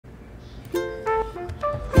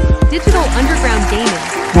Digital Underground Gaming.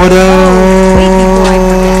 What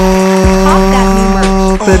Pop that new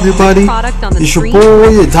merch. everybody? Product on the It's your screen.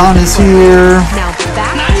 boy Adonis here. Now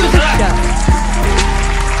back to the show.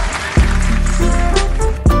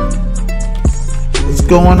 What's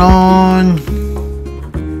going on?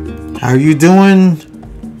 How are you doing?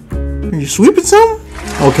 Are you sweeping something?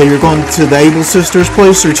 Okay, you're going to the Able Sisters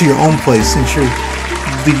place or to your own place since you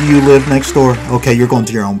live next door? Okay, you're going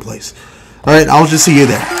to your own place. Alright, I'll just see you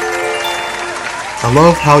there. I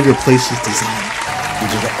love how your place is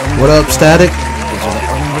designed. What up, Static?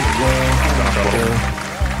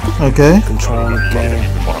 Okay.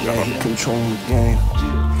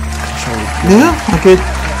 Yeah, I get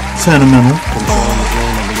Sentimental.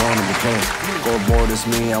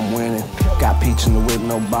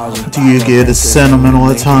 Do you get a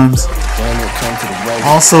Sentimental at times?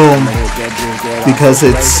 Also, because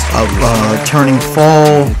it's turning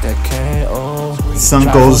fall, the sun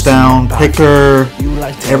goes down quicker,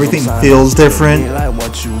 everything feels different.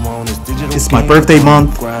 It's my birthday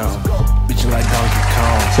month,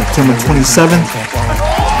 September 27th.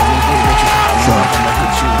 So,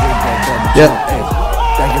 yep,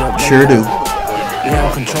 sure do.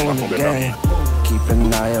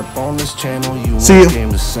 See you.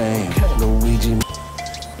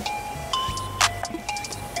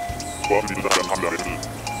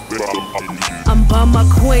 I'm by my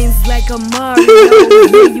coins like a Mario.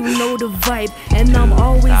 Yeah, you know the vibe. And I'm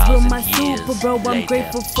always with my super bro. I'm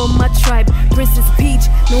grateful for my tribe. Princess Peach,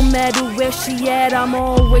 no matter where she at, I'm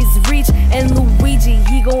always reach. And Luigi,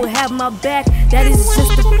 he gon' have my back. That is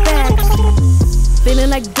just a fact. Feeling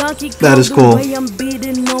like Donkey Kong. That is cool. I'm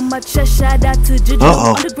beating on my chest. Shout out to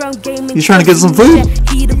Digigaming Underground Gaming. You trying to get some food?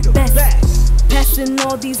 He the best. Passing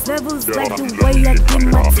all these levels like the way I get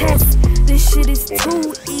my test. This shit is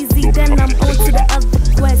too easy, then I'm on to the other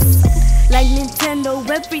quest. Like Nintendo,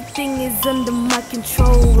 everything is under my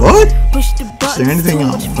control. What? Push the Is there anything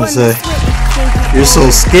else to buttons, say? You're so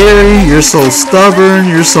scary, you're so stubborn,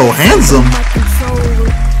 you're so handsome.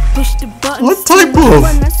 What type of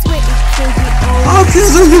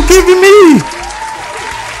options are you giving me?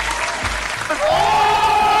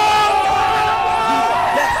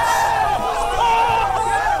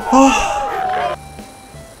 Oh.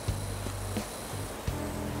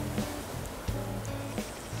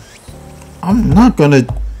 I'm not gonna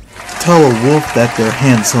tell a wolf that they're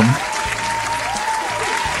handsome.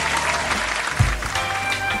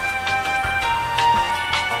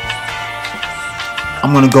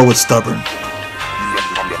 I'm gonna go with stubborn.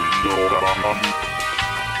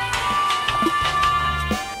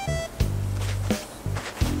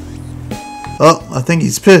 Oh, I think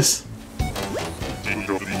he's pissed.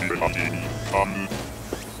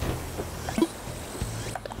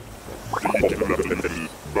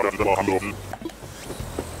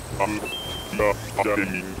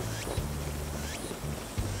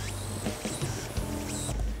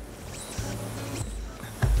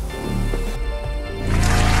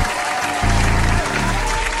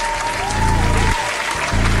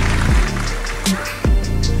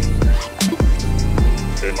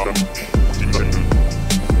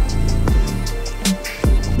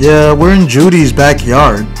 Yeah, we're in Judy's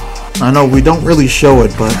backyard. I know we don't really show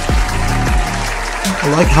it, but I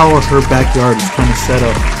like how her backyard is kind of set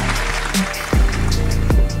up.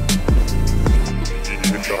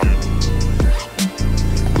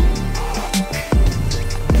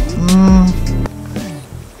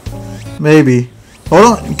 Maybe. Hold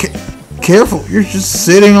on. Careful. You're just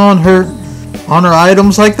sitting on her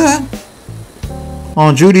items like that?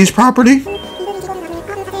 On Judy's property?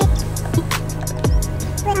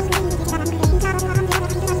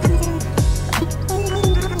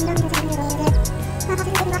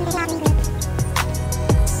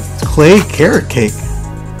 Clay carrot cake.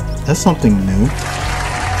 That's something new.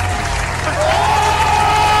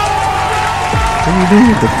 What are you doing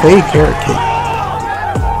with the clay carrot cake?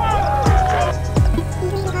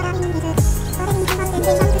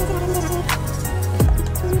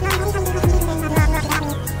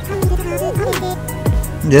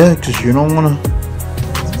 Yeah, because you don't want to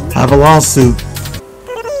have a lawsuit.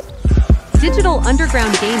 Digital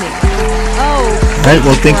Underground Gaming. Oh. Alright,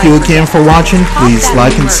 well thank you again for watching. Please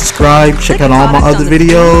like and subscribe. Check out all my other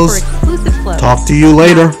videos. Talk to you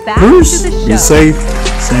later. Peace. Be safe.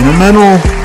 Sentimental.